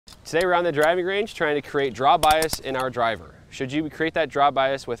Today we're on the driving range trying to create draw bias in our driver. Should you create that draw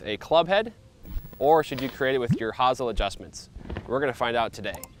bias with a club head, or should you create it with your hosel adjustments? We're going to find out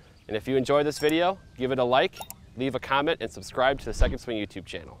today. And if you enjoyed this video, give it a like, leave a comment, and subscribe to the Second Swing YouTube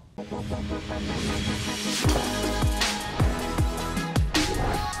channel.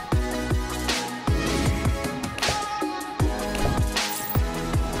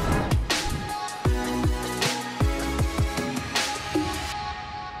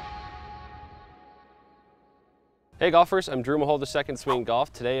 Hey golfers, I'm Drew Mahowald of Second Swing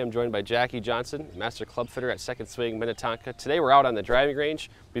Golf. Today I'm joined by Jackie Johnson, Master Club Fitter at Second Swing Minnetonka. Today we're out on the driving range.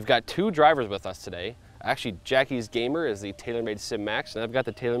 We've got two drivers with us today. Actually, Jackie's Gamer is the TaylorMade Sim Max, and I've got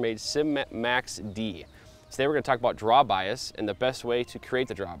the TaylorMade Sim Max D. Today we're going to talk about draw bias and the best way to create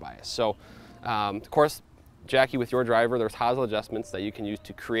the draw bias. So, of course, Jackie, with your driver, there's hosel adjustments that you can use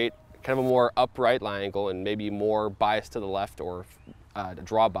to create kind of a more upright lie angle and maybe more bias to the left or the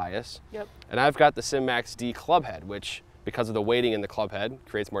draw bias. Yep. And I've got the Sim Max D club head, which because of the weighting in the club head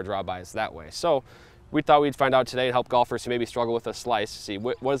creates more draw bias that way. So we thought we'd find out today and help golfers who maybe struggle with a slice, see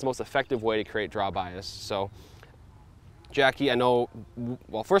what is the most effective way to create draw bias. So Jackie, I know,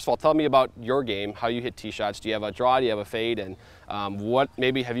 well, first of all, tell me about your game, how you hit tee shots. Do you have a draw, do you have a fade, and what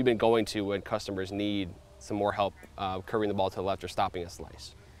maybe have you been going to when customers need some more help curving the ball to the left or stopping a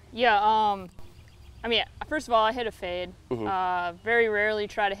slice? Yeah, I mean, first of all, I hit a fade. Very rarely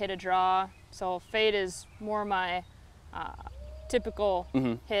try to hit a draw, so fade is more my typical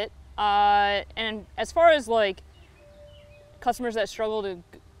hit. And as far as like customers that struggle to,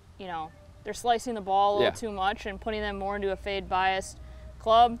 you know, they're slicing the ball a little too much and putting them more into a fade biased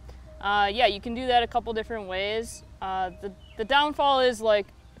club, yeah, you can do that a couple different ways. The downfall is, like,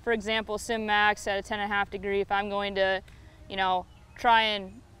 for example, Sim Max at a 10.5 degree, if I'm going to, you know, try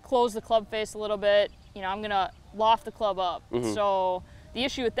and close the club face a little bit, you know, I'm gonna loft the club up. So the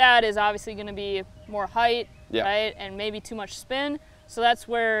issue with that is obviously gonna be more height, right, and maybe too much spin. So that's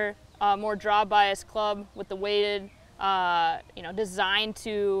where more draw bias club with the weighted, you know, designed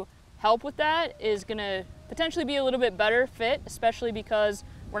to help with that is gonna potentially be a little bit better fit, especially because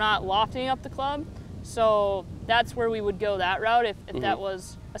we're not lofting up the club. So that's where we would go that route if that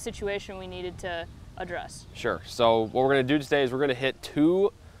was a situation we needed to address. Sure. So what we're gonna do today is we're gonna hit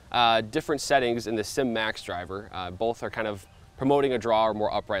two different settings in the Sim Max driver. Both are kind of promoting a draw or more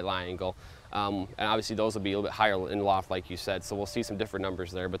upright lie angle. And obviously those will be a little bit higher in loft, like you said, so we'll see some different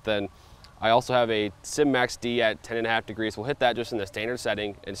numbers there. But then I also have a Sim Max D at 10.5 degrees. We'll hit that just in the standard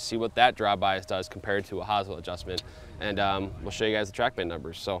setting and see what that draw bias does compared to a hosel adjustment. And we'll show you guys the TrackMan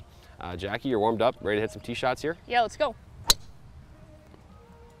numbers. So Jackie, you're warmed up, ready to hit some tee shots here? Yeah, let's go.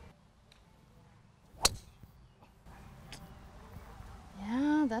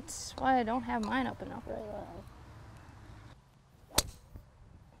 Yeah, that's why I don't have mine up enough right now.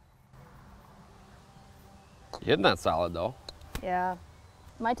 You're hitting that solid though. Yeah.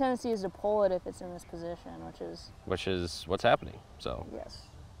 My tendency is to pull it if it's in this position, which is what's happening. So yes.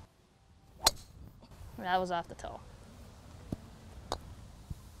 That was off the toe.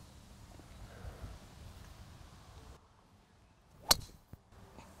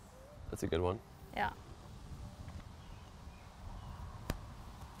 That's a good one. Yeah.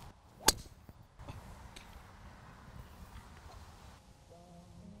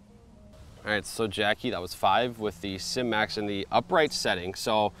 All right, so Jackie, that was 5 with the Sim Max in the upright setting.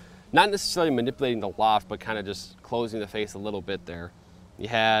 So not necessarily manipulating the loft, but kind of just closing the face a little bit there. You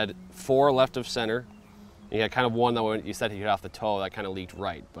had 4 left of center. You had kind of one that when you said you hit off the toe, that kind of leaked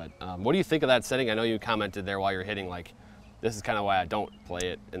right. But what do you think of that setting? I know you commented there while you're hitting, like, this is kind of why I don't play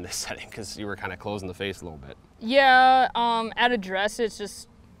it in this setting, because you were kind of closing the face a little bit. Yeah, at address, it's just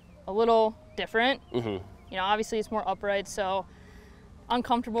a little different. You know, obviously it's more upright, so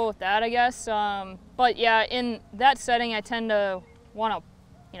uncomfortable with that, I guess. But yeah, in that setting, I tend to want to,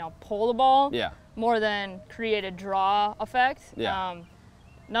 you know, pull the ball more than create a draw effect. None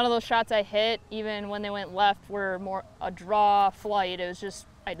of those shots I hit, even when they went left, were more a draw flight. It was just,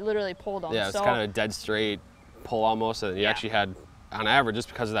 I literally pulled them. Yeah, it's kind of a dead straight pull almost, and you actually had, on average, just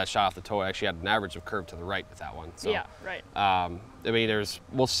because of that shot off the toe, I actually had an average of curve to the right with that one. So, yeah, right. I mean,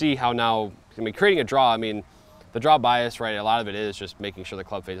 we'll see how now, I mean, creating a draw, I mean, the draw bias, right, a lot of it is just making sure the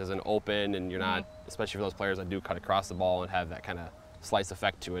club face isn't open and you're not, especially for those players that do cut across the ball and have that kind of slice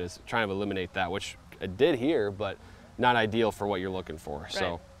effect to it, is trying to eliminate that, which it did here, but not ideal for what you're looking for. Right.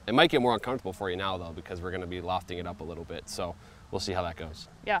 So it might get more uncomfortable for you now, though, because we're going to be lofting it up a little bit. So we'll see how that goes.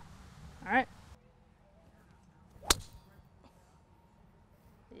 Yeah. All right.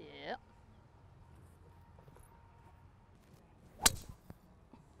 Yeah.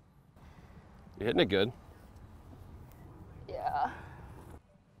 You're hitting it good. Yeah.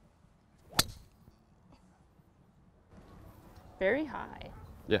 very high.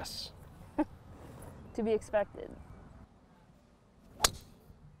 Yes. To be expected.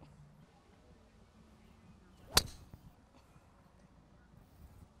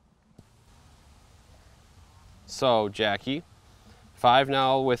 So, Jackie, 5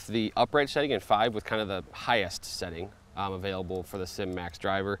 now with the upright setting and 5 with kind of the highest setting available for the Sim Max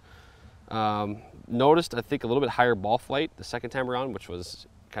driver. Noticed, I think, a little bit higher ball flight the second time around, which was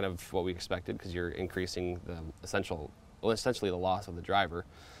kind of what we expected because you're increasing the essentially the loss of the driver.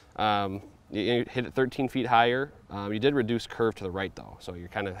 You hit it 13 feet higher. You did reduce curve to the right though, so you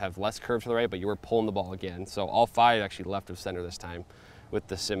kind of have less curve to the right, but you were pulling the ball again. So all 5 actually left of center this time with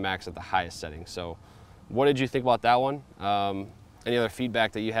the Sim Max at the highest setting. So what did you think about that one? Any other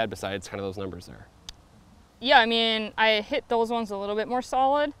feedback that you had besides kind of those numbers there? Yeah, I mean, I hit those ones a little bit more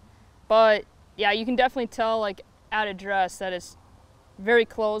solid, but yeah, you can definitely tell like at address that it's very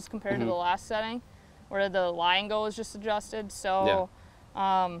close compared to the last setting where the lie angle is just adjusted. So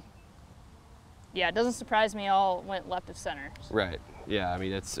yeah, it doesn't surprise me all went left of center. Right. Yeah, I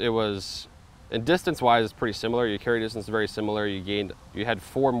mean, it was, and distance-wise, it's pretty similar. Your carry distance is very similar. You had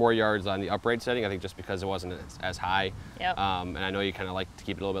 4 more yards on the upright setting, I think just because it wasn't as high. Yep. And I know you kind of like to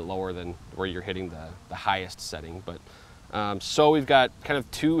keep it a little bit lower than where you're hitting the highest setting. But so we've got kind of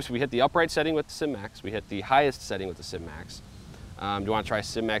 2, so we hit the upright setting with the Sim Max. We hit the highest setting with the Sim Max. Do you want to try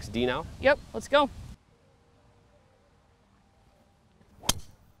Sim Max D now? Yep, let's go.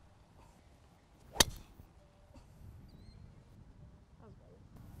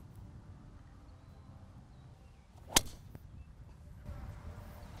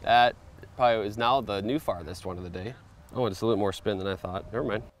 That probably is now the new farthest one of the day. Oh, it's a little more spin than I thought. Never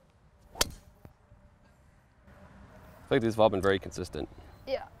mind. I feel like these have all been very consistent.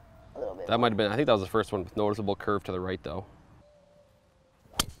 Yeah, a little bit. That might have been, I think that was the first one with noticeable curve to the right though.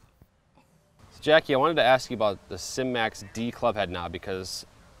 So Jackie, I wanted to ask you about the Sim Max D clubhead knob because,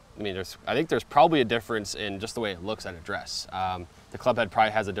 I mean, I think there's probably a difference in just the way it looks at address. The clubhead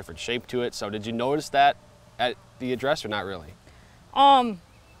probably has a different shape to it, so did you notice that at the address or not really?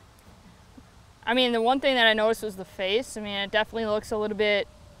 I mean, the one thing that I noticed was the face. I mean, it definitely looks a little bit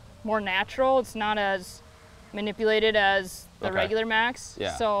more natural. It's not as manipulated as the regular Max.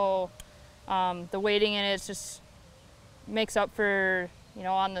 Yeah. So the weighting in it just makes up for, you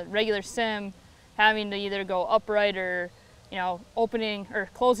know, on the regular Sim, having to either go upright or, you know, opening or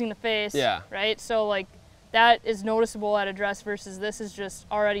closing the face. Yeah. Right? So like that is noticeable at address versus this is just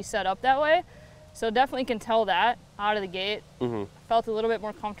already set up that way. So definitely can tell that out of the gate. Felt a little bit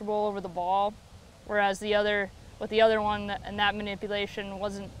more comfortable over the ball, whereas the other one and that manipulation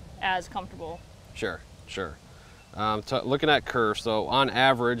wasn't as comfortable. Sure, sure. So looking at curve, so on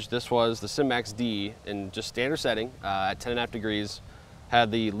average, this was the Sim Max D in just standard setting at 10.5 degrees,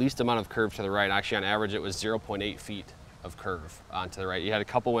 had the least amount of curve to the right. Actually, on average, it was 0.8 feet of curve onto the right. You had a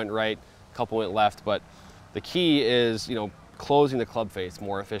couple went right, a couple went left, but the key is, you know, closing the club face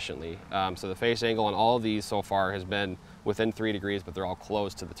more efficiently. So the face angle on all of these so far has been within 3 degrees, but they're all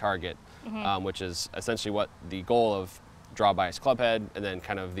close to the target, which is essentially what the goal of draw bias club head and then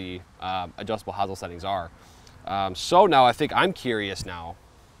kind of the adjustable hosel settings are. So now I think I'm curious now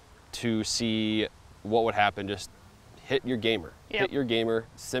to see what would happen. Just hit your gamer, hit your gamer,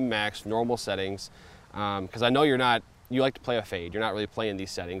 Sim Max, normal settings, because I know you like to play a fade. You're not really playing these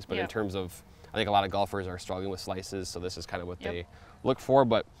settings, but in terms of, I think a lot of golfers are struggling with slices, so this is kind of what they look for.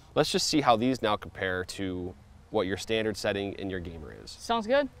 But let's just see how these now compare to what your standard setting in your gamer is. Sounds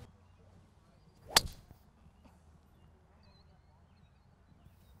good.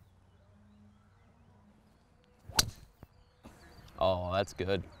 Oh, that's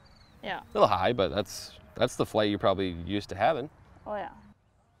good. Yeah. A little high, but that's the flight you're probably used to having. Oh yeah.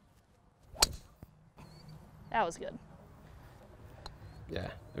 That was good. Yeah,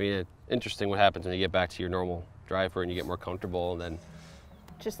 I mean, it's interesting what happens when you get back to your normal driver and you get more comfortable and then...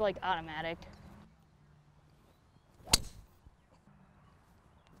 Just like automatic.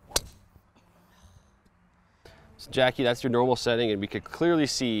 So Jackie, that's your normal setting and we could clearly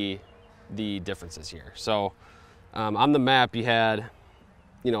see the differences here. So on the map you had,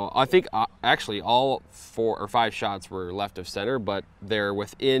 you know, I think actually all 4 or 5 shots were left of center, but they're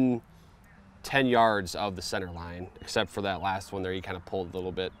within 10 yards of the center line, except for that last one there, you kind of pulled a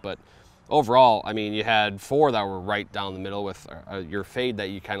little bit. But overall, I mean, you had 4 that were right down the middle with your fade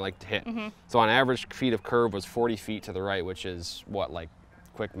that you kind of like to hit. So on average, feet of curve was 40 feet to the right, which is what, like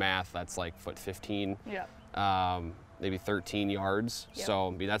quick math, that's like foot 15, maybe 13 yards. So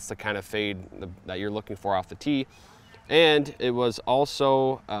I mean, that's the kind of fade that you're looking for off the tee. And it was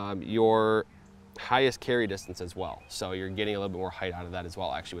also your highest carry distance as well. So you're getting a little bit more height out of that as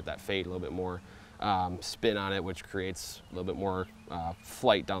well, actually, with that fade, a little bit more spin on it, which creates a little bit more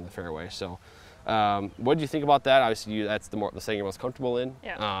flight down the fairway. So what did you think about that? Obviously, that's the setting you're most comfortable in.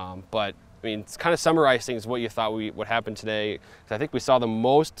 Yeah. But I mean, it's kind of summarize things, what you thought would happen today. 'Cause I think we saw the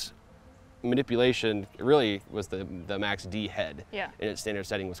most manipulation really was the max D head. Yeah. In its standard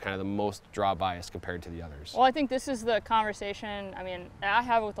setting was kind of the most draw bias compared to the others. Well, I think this is the conversation, I mean, I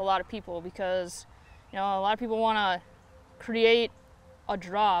have with a lot of people because, you know, a lot of people want to create a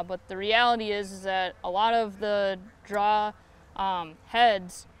draw, but the reality is that a lot of the draw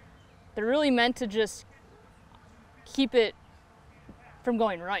heads, they're really meant to just keep it from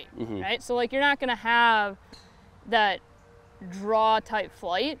going right, right? So like you're not going to have that draw type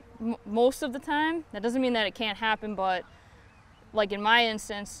flight most of the time. That doesn't mean that it can't happen, but like in my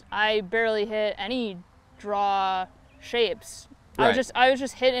instance, I barely hit any draw shapes. Right. I was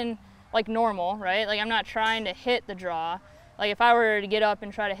just hitting like normal, right? Like I'm not trying to hit the draw. Like if I were to get up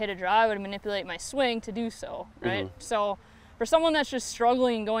and try to hit a draw, I would manipulate my swing to do so, right? So for someone that's just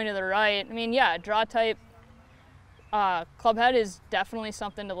struggling going to the right, I mean, yeah, draw type club head is definitely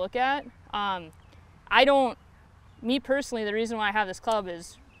something to look at. Me personally, the reason why I have this club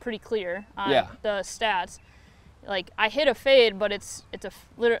is pretty clear on the stats. Like I hit a fade, but it's a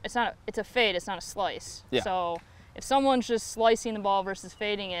fade. It's not a slice. Yeah. So if someone's just slicing the ball versus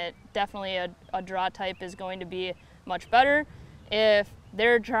fading it, definitely a draw type is going to be much better. If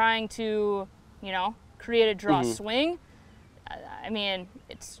they're trying to, you know, create a draw swing, I mean,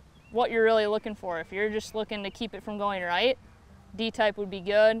 it's what you're really looking for. If you're just looking to keep it from going right, D type would be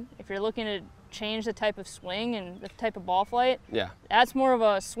good. If you're looking to change the type of swing and the type of ball flight, that's more of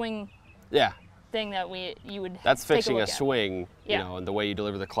a swing thing that you would that's take fixing a a swing, you know, and the way you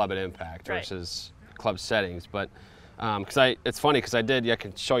deliver the club at impact Right. versus club settings. But it's funny because I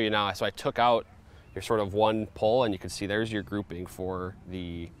can show you now. So I took out your sort of one pull, and you can see there's your grouping for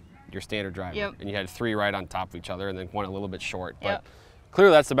your standard driver, and you had 3 right on top of each other, and then one a little bit short. But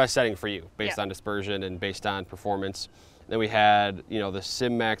clearly, that's the best setting for you based on dispersion and based on performance. Then we had, you know, the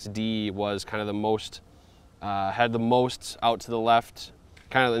Sim Max D was kind of the most, had the most out to the left,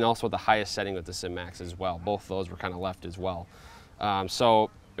 kind of, and also the highest setting with the Sim Max as well. Both of those were kind of left as well. So,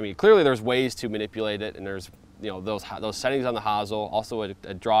 I mean, clearly there's ways to manipulate it, and there's, you know, those settings on the hosel, also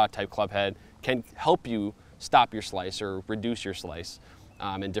a draw type club head can help you stop your slice or reduce your slice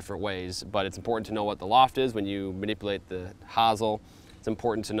in different ways. But it's important to know what the loft is when you manipulate the hosel. It's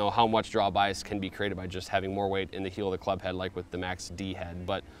important to know how much draw bias can be created by just having more weight in the heel of the club head, like with the Max D head.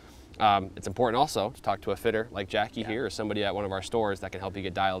 But it's important also to talk to a fitter like Jackie here, or somebody at one of our stores that can help you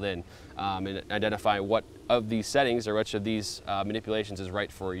get dialed in and identify what of these settings or which of these manipulations is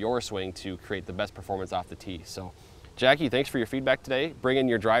right for your swing to create the best performance off the tee. So, Jackie, thanks for your feedback today. Bringing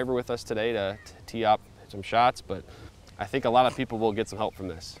your driver with us today to tee up some shots, but I think a lot of people will get some help from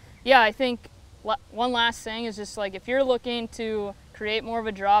this. Yeah, I think one last thing is just like if you're looking to create more of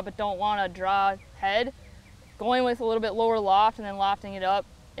a draw but don't want a draw head, going with a little bit lower loft and then lofting it up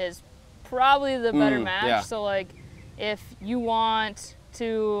is probably the better match. So like if you want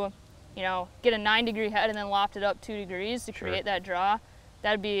to, you know, get a 9-degree head and then loft it up 2 degrees to create that draw,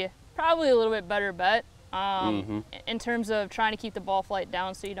 that'd be probably a little bit better bet in terms of trying to keep the ball flight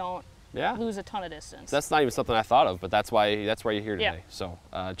down so you don't lose a ton of distance. That's not even something I thought of, but that's why you're here today. So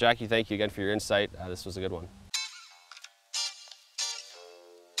Jackie, thank you again for your insight. This was a good one.